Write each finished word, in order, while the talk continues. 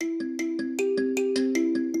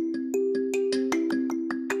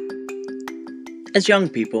As young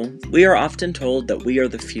people, we are often told that we are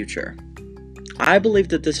the future. I believe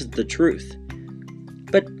that this is the truth.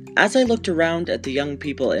 But as I looked around at the young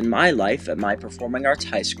people in my life at my performing arts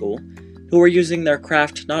high school, who were using their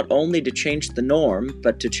craft not only to change the norm,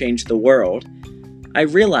 but to change the world, I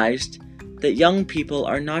realized that young people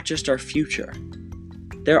are not just our future,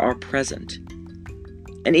 they're our present.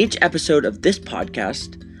 In each episode of this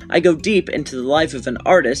podcast, I go deep into the life of an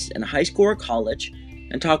artist in high school or college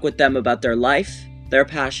and talk with them about their life, their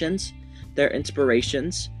passions, their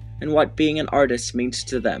inspirations, and what being an artist means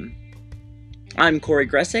to them. I'm Korey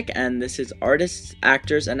Grecek, and this is Artists,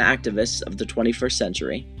 Actors, and Activists of the 21st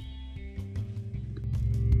Century.